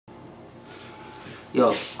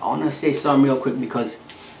Yo, I wanna say something real quick because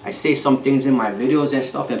I say some things in my videos and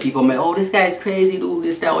stuff, and people may, oh, this guy's crazy, dude,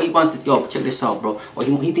 this, that, oh, he wants to, yo, check this out, bro. Oh,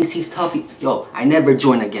 he thinks he's tough. Yo, I never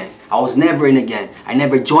joined a gang. I was never in a gang. I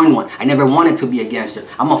never joined one. I never wanted to be a gangster.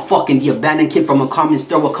 I'm a fucking the abandoned kid from a communist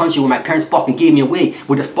third world country where my parents fucking gave me away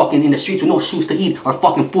with the fucking in the streets with no shoes to eat or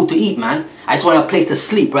fucking food to eat, man. I just wanted a place to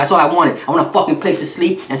sleep, bro. That's all I wanted. I want a fucking place to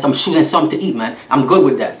sleep and some shoes and something to eat, man. I'm good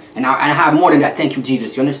with that. And I have more than that. Thank you,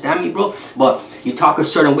 Jesus. You understand me, bro? But you talk a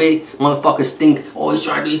certain way, motherfuckers think, oh, he's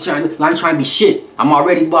trying to do. I'm trying to be shit. I'm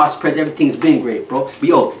already boss president. Everything's been great, bro. But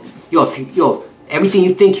yo, everything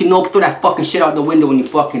you think you know, throw that fucking shit out the window when you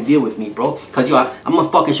fucking deal with me, bro. Cause yo, I'm gonna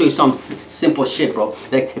fucking show you some simple shit, bro.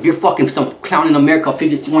 Like if you're fucking some clown in America,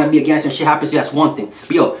 figure you wanna be a gangster and shit happens to you, that's one thing.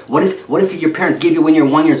 But yo, what if your parents gave you when you're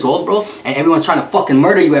 1 year old, bro, and everyone's trying to fucking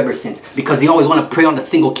murder you ever since because they always wanna prey on the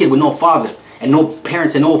single kid with no father and no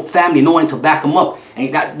parents and no family, no one to back them up.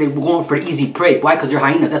 And they were going for the easy prey. Why? Because they're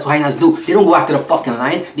hyenas. That's what hyenas do. They don't go after the fucking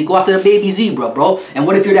lion. They go after the baby zebra, bro. And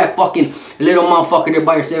what if you're that fucking little motherfucker there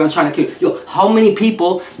by yourself trying to kill you? Yo, how many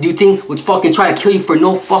people do you think would fucking try to kill you for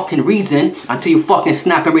no fucking reason until you fucking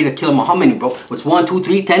snap and ready to kill them? How many, bro? What's 1, 2,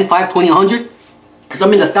 3, 10, 5, 20, 100? Because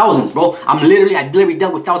I'm in the thousands, bro. I literally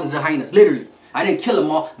dealt with thousands of hyenas. Literally. I didn't kill them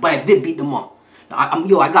all, but I did beat them all.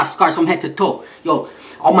 I got scars from head to toe. Yo,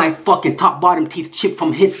 all my fucking top bottom teeth chipped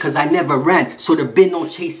from hits because I never ran, so there been no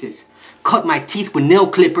chases. Cut my teeth with nail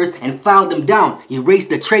clippers and filed them down, erased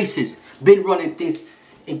the traces. Been running things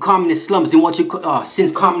in communist slums in what you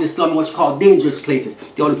since communist slum in what you call dangerous places.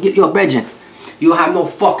 Yo, Bregin, you have no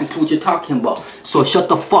fucking clue what you're talking about. So shut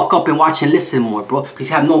the fuck up and watch and listen more, bro. Cause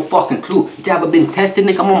you have no fucking clue. You haven't been tested,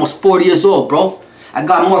 nigga. I'm almost 40 years old, bro. I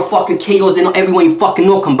got more fucking KOs than everyone you fucking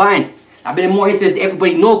know combined. I've been in more incidents than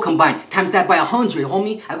everybody know combined. Times that by 100,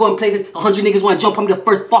 homie. I go in places, 100 niggas want to jump on me the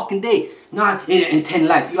first fucking day. Not in 10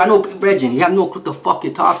 lives. I know, Regin, you have no clue what the fuck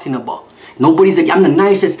you're talking about. Nobody's like, I'm the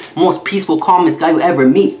nicest, most peaceful, calmest guy you'll ever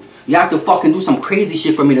meet. You have to fucking do some crazy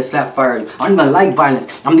shit for me to slap fire you. I don't even like violence.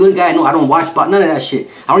 I'm the only guy I know I don't watch about none of that shit.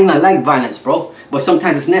 I don't even like violence, bro. But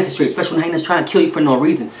sometimes it's necessary, especially when hyenas trying to kill you for no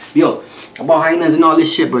reason. Yo, about hyenas and all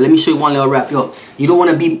this shit, bro. Let me show you one little rap. Yo, you don't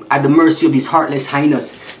want to be at the mercy of these heartless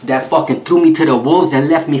hyenas that fucking threw me to the wolves and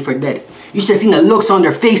left me for dead. You should have seen the looks on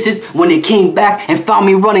their faces when they came back and found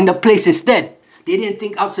me running the place instead. They didn't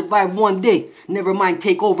think I'll survive one day. Never mind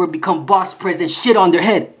take over, become boss president, shit on their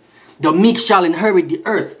head. The meek shall inherit the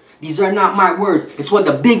earth. These are not my words, it's what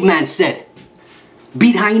the big man said.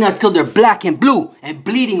 Beat hyenas till they're black and blue and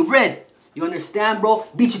bleeding red. You understand, bro?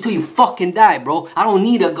 Beat you till you fucking die, bro. I don't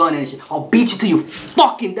need a gun and shit. I'll beat you till you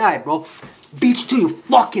fucking die, bro. Beat you till you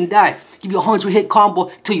fucking die. Give you a 100-hit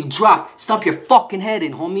combo till you drop. Stomp your fucking head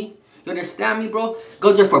in, homie. You understand me, bro?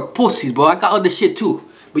 Guns are for pussies, bro. I got other shit too.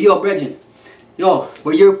 But yo, Bregin, yo,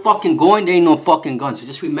 where you're fucking going, there ain't no fucking guns. So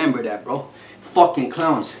just remember that, bro. Fucking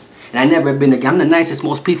clowns. And I never been again. I'm the nicest,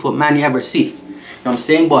 most peaceful man you ever see. You know what I'm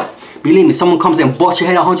saying? But believe me, someone comes and busts your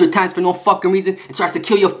head 100 times for no fucking reason and tries to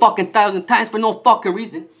kill you fucking 1,000 times for no fucking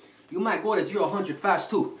reason. You might go to 0 100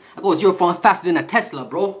 fast too. I go 0 faster than a Tesla,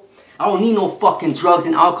 bro. I don't need no fucking drugs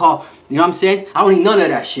and alcohol. You know what I'm saying? I don't need none of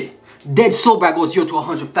that shit. Dead sober, I go 0 to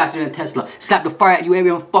 100 faster than a Tesla. Slap the fire at you,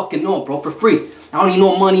 everyone fucking know, bro, for free. I don't need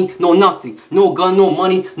no money, no nothing. No gun, no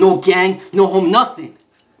money, no gang, no home, nothing.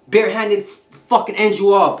 Barehanded, fucking end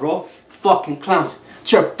you all, bro. Fucking clowns.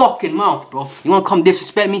 It's your fucking mouth, bro. You wanna come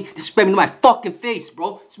disrespect me? Disrespect me to my fucking face,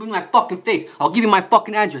 bro. Disrespect me to my fucking face. I'll give you my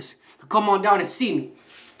fucking address. You come on down and see me.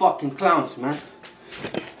 Fucking clowns, man.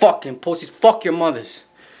 Fucking pussies. Fuck your mothers.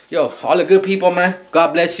 Yo, all the good people, man.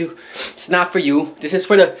 God bless you. It's not for you. This is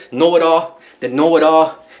for the know-it-all. The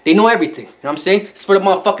know-it-all. They know everything. You know what I'm saying? It's for the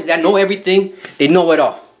motherfuckers that know everything. They know it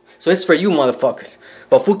all. So it's for you, motherfuckers.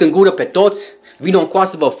 Vă fut în gură pe toți. Vino încoa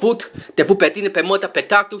să vă fut. Te fut pe tine, pe mătă, pe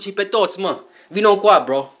tactul și pe toți, mă. Vino încoa,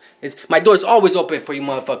 bro. My door's always open for you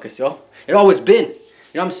motherfuckers, yo. It always been. You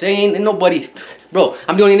know what I'm saying? And nobody... Bro,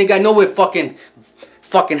 I'm the only nigga I know with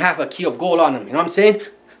fucking half a key of gold on him. You know what I'm saying?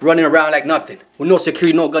 Running around like nothing. With no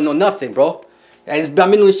security, no gun, no nothing, bro. I've been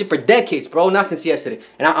doing this shit for decades, bro. Not since yesterday.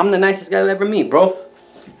 And I'm the nicest guy you'll ever meet, bro.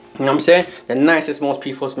 You know what I'm saying? The nicest, most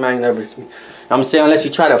peaceful man you'll ever meet. You know what I'm saying? Unless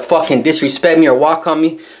you try to fucking disrespect me or walk on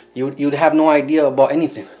me, you'd have no idea about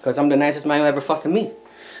anything. Because I'm the nicest man you'll ever fucking meet.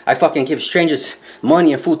 I fucking give strangers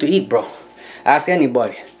money and food to eat, bro. Ask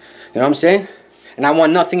anybody. You know what I'm saying? And I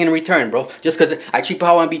want nothing in return, bro. Just because I treat people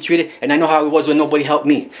how I want to be treated. And I know how it was when nobody helped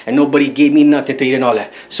me. And nobody gave me nothing to eat and all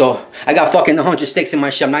that. So, I got fucking 100 steaks in my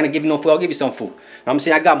shop. I'm not going to give you no food. I'll give you some food. You know what I'm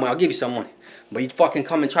saying? I got money. I'll give you some money. But you fucking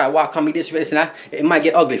come and try to walk on me this and that. It might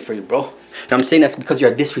get ugly for you, bro. You know what I'm saying? That's because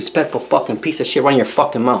you're a disrespectful fucking piece of shit running your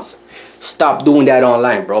fucking mouth. Stop doing that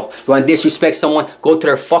online, bro. You want to disrespect someone? Go to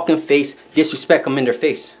their fucking face. Disrespect them in their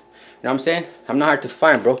face. You know what I'm saying? I'm not hard to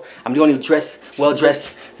find, bro. I'm the only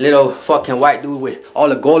well-dressed little fucking white dude with all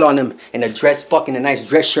the gold on him and the dress, fucking the nice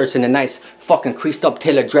dress shirts and the nice fucking creased up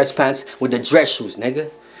tailored dress pants with the dress shoes,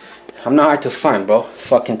 nigga. I'm not hard to find, bro.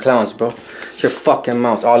 Fucking clowns, bro. It's your fucking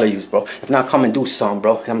mouths, all of you, bro. If not, come and do something,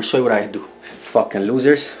 bro. And I'm gonna show you what I do. Fucking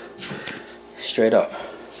losers. Straight up.